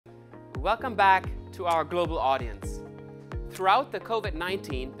welcome back to our global audience. Throughout the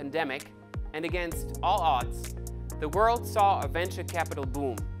COVID-19 pandemic and against all odds, the world saw a venture capital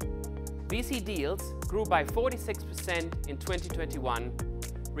boom. VC deals grew by 46% in 2021,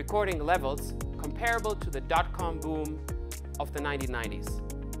 recording levels comparable to the dot-com boom of the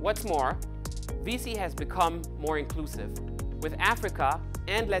 1990s. What's more, VC has become more inclusive, with Africa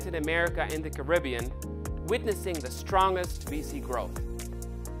and Latin America and the Caribbean witnessing the strongest VC growth.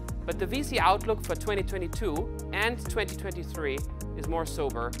 But the VC outlook for 2022 and 2023 is more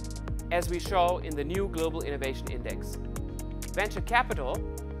sober, as we show in the new Global Innovation Index. Venture capital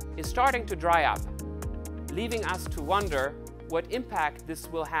is starting to dry up, leaving us to wonder what impact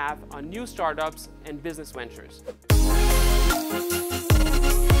this will have on new startups and business ventures.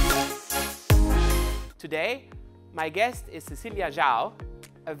 Today, my guest is Cecilia Zhao,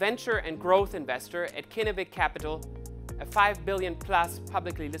 a venture and growth investor at Kinnevik Capital, a 5 billion plus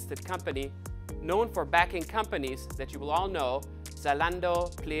publicly listed company known for backing companies that you will all know, Zalando,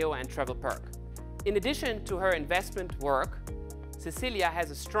 Pleo, and TravelPerk. In addition to her investment work, Cecilia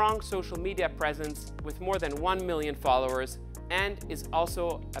has a strong social media presence with more than 1 million followers and is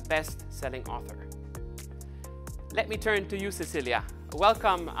also a best-selling author. Let me turn to you, Cecilia.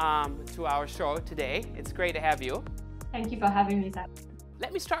 Welcome to our show today. It's great to have you. Thank you for having me, Zach.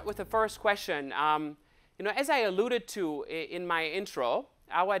 Let me start with the first question. As I alluded to in my intro,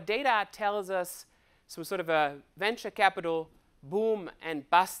 our data tells us some sort of a venture capital boom and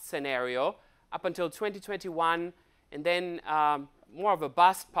bust scenario up until 2021, and then more of a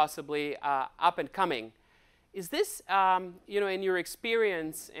bust possibly up and coming. Is this, in your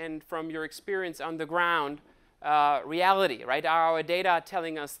experience and from your experience on the ground, reality, right? Are our data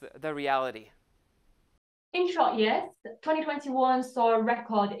telling us the reality? In short, yes. 2021 saw a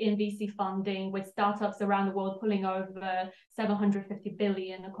record in VC funding, with startups around the world pulling over 750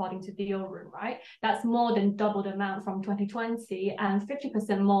 billion, according to Deal Room, right? That's more than double the amount from 2020 and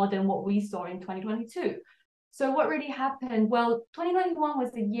 50% more than what we saw in 2022. So what really happened? Well, 2021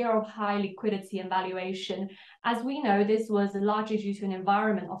 was a year of high liquidity and valuation. As we know, this was largely due to an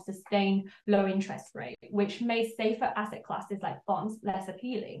environment of sustained low interest rate, which made safer asset classes like bonds less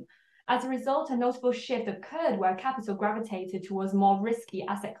appealing. As a result, a notable shift occurred where capital gravitated towards more risky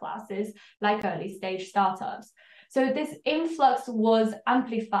asset classes like early stage startups. So this influx was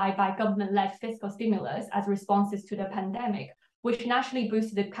amplified by government-led fiscal stimulus as responses to the pandemic, which naturally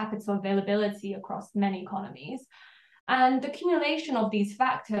boosted the capital availability across many economies. And the accumulation of these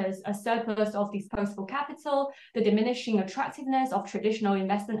factors, a surplus of disposable capital, the diminishing attractiveness of traditional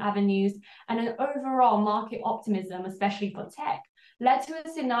investment avenues, and an overall market optimism, especially for tech, led to a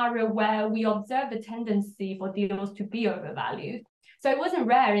scenario where we observed a tendency for deals to be overvalued. So it wasn't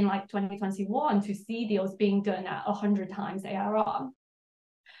rare in 2021 to see deals being done at 100 times ARR.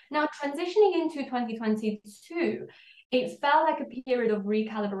 Now, transitioning into 2022, it felt like a period of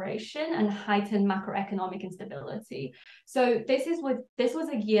recalibration and heightened macroeconomic instability. So this was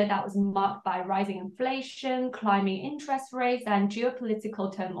a year that was marked by rising inflation, climbing interest rates, and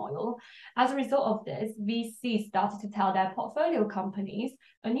geopolitical turmoil. As a result of this, VCs started to tell their portfolio companies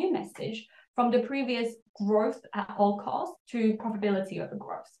a new message, from the previous growth at all costs to profitability over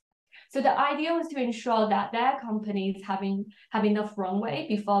growth. So the idea was to ensure that their companies have enough runway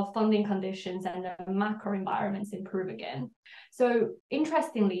before funding conditions and the macro environments improve again. So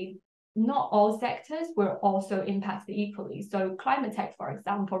interestingly, not all sectors were also impacted equally. So climate tech, for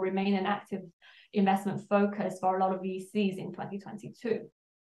example, remained an active investment focus for a lot of VCs in 2022.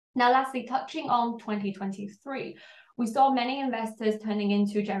 Now, lastly, touching on 2023, we saw many investors turning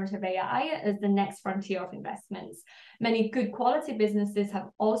into generative AI as the next frontier of investments. Many good quality businesses have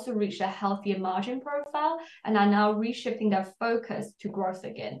also reached a healthier margin profile and are now reshifting their focus to growth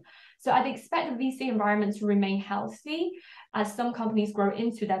again. So I'd expect the VC environment to remain healthy as some companies grow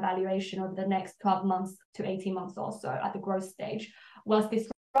into their valuation over the next 12 months to 18 months or so at the growth stage, whilst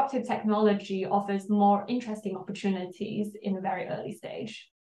disruptive technology offers more interesting opportunities in the very early stage.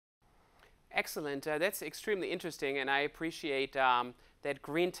 Excellent. That's extremely interesting, and I appreciate that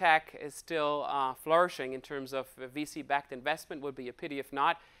green tech is still flourishing in terms of VC-backed investment. Would be a pity if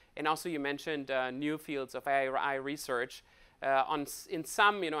not. And also you mentioned new fields of AI research. In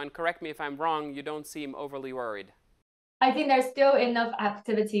some, and correct me if I'm wrong, you don't seem overly worried. I think there's still enough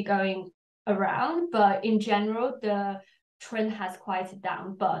activity going around, but in general, the trend has quieted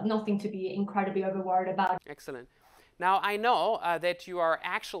down, but nothing to be incredibly overworried about. Excellent. Now, I know that you are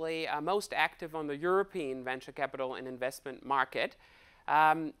actually most active on the European venture capital and investment market.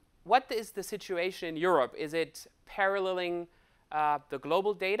 What is the situation in Europe? Is it paralleling the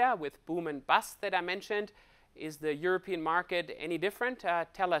global data with boom and bust that I mentioned? Is the European market any different?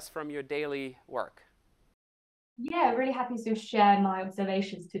 Tell us from your daily work. Yeah, really happy to share my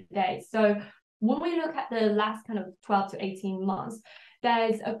observations today. So when we look at the last kind of 12 to 18 months,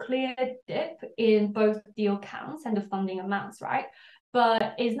 there's a clear dip in both deal counts and the funding amounts, right?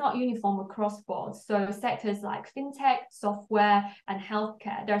 But it's not uniform across board. So sectors like fintech, software, and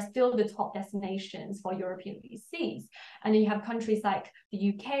healthcare, they're still the top destinations for European VCs. And then you have countries like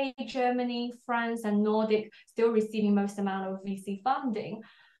the UK, Germany, France, and Nordic still receiving most amount of VC funding.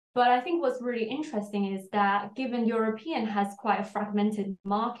 But I think what's really interesting is that given European has quite a fragmented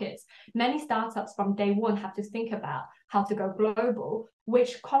market, many startups from day one have to think about how to go global,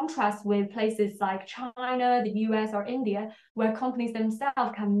 which contrasts with places like China, the US, or India, where companies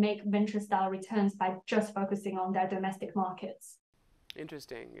themselves can make venture-style returns by just focusing on their domestic markets.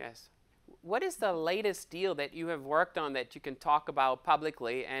 Interesting, yes. What is the latest deal that you have worked on that you can talk about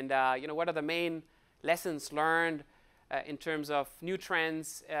publicly? And what are the main lessons learned in terms of new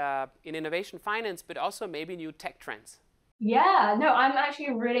trends in innovation finance, but also maybe new tech trends? Yeah, no, I'm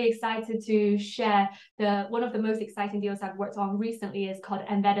actually really excited to share one of the most exciting deals I've worked on recently is called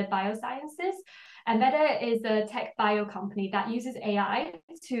Embedded Biosciences. Embedded is a tech bio company that uses AI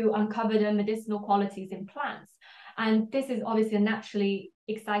to uncover the medicinal qualities in plants. And this is obviously a naturally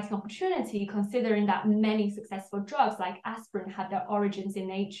exciting opportunity considering that many successful drugs like aspirin have their origins in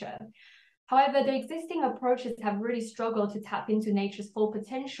nature. However, the existing approaches have really struggled to tap into nature's full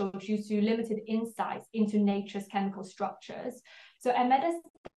potential due to limited insights into nature's chemical structures. So Embedded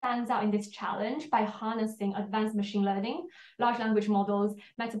stands out in this challenge by harnessing advanced machine learning, large language models,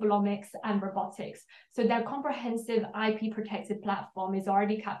 metabolomics, and robotics. So their comprehensive IP-protected platform is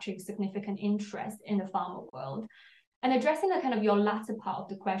already capturing significant interest in the pharma world. And addressing the kind of your latter part of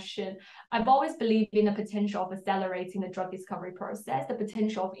the question, I've always believed in the potential of accelerating the drug discovery process, the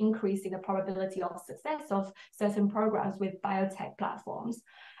potential of increasing the probability of success of certain programs with biotech platforms.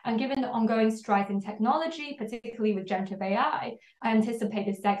 And given the ongoing strides in technology, particularly with generative AI, I anticipate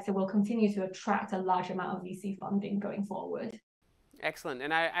this sector will continue to attract a large amount of VC funding going forward. Excellent.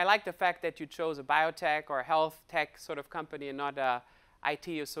 And I like the fact that you chose a biotech or a health tech sort of company and not a IT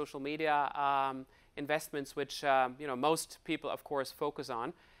or social media investments, which most people, of course, focus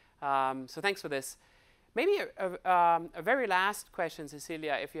on. So thanks for this. Maybe a very last question,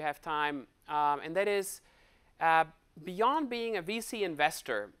 Cecilia, if you have time, and that is, beyond being a VC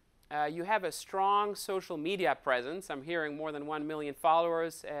investor, you have a strong social media presence. I'm hearing more than 1 million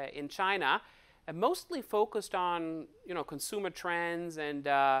followers in China, mostly focused on consumer trends and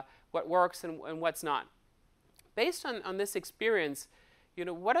what works and what's not. Based on this experience,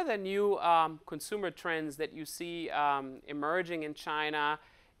 what are the new consumer trends that you see emerging in China,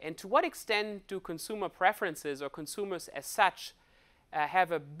 and to what extent do consumer preferences or consumers as such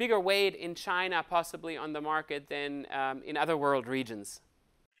have a bigger weight in China possibly on the market than in other world regions?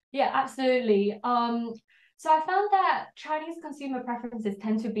 Yeah, absolutely. So I found that Chinese consumer preferences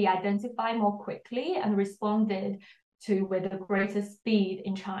tend to be identified more quickly and responded to with a greater speed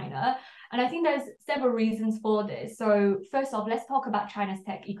in China. And I think there's several reasons for this. So first off, let's talk about China's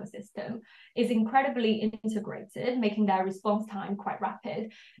tech ecosystem. It's incredibly integrated, making their response time quite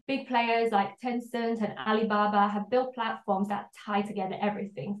rapid. Big players like Tencent and Alibaba have built platforms that tie together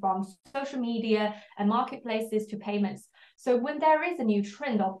everything from social media and marketplaces to payments. So when there is a new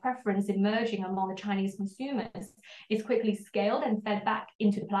trend or preference emerging among the Chinese consumers, it's quickly scaled and fed back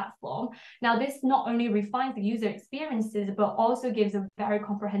into the platform. Now, this not only refines the user experiences, but also gives a very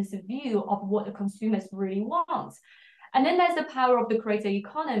comprehensive view of what the consumers really want. And then there's the power of the creator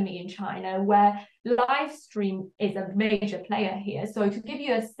economy in China, where live stream is a major player here. So to give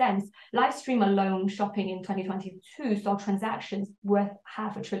you a sense, live stream alone shopping in 2022 saw transactions worth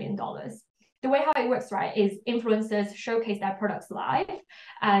 $500 billion. The way how it works, right, is influencers showcase their products live,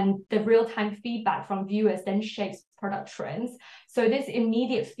 and the real-time feedback from viewers then shapes product trends. So this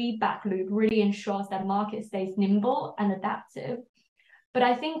immediate feedback loop really ensures that market stays nimble and adaptive. But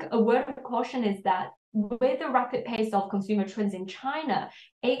I think a word of caution is that with the rapid pace of consumer trends in China,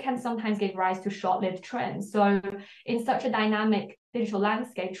 it can sometimes give rise to short-lived trends. So in such a dynamic digital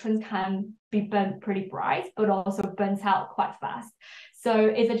landscape, trends can be burnt pretty bright, but also burnt out quite fast. So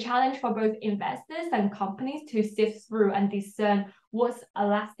it's a challenge for both investors and companies to sift through and discern what's a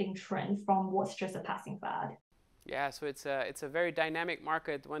lasting trend from what's just a passing fad. Yeah, so it's a very dynamic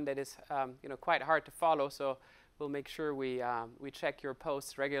market, one that is quite hard to follow. So we'll make sure we check your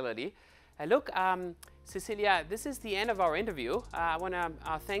posts regularly. Look, Cecilia, this is the end of our interview. I want to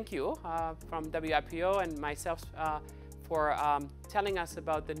thank you from WIPO and myself for telling us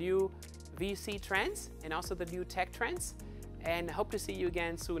about the new VC trends and also the new tech trends, and hope to see you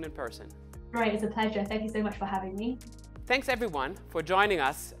again soon in person. Great, it's a pleasure. Thank you so much for having me. Thanks everyone for joining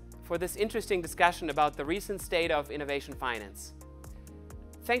us for this interesting discussion about the recent state of innovation finance.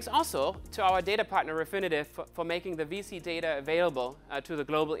 Thanks also to our data partner Refinitiv for making the VC data available to the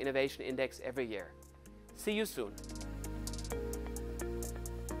Global Innovation Index every year. See you soon.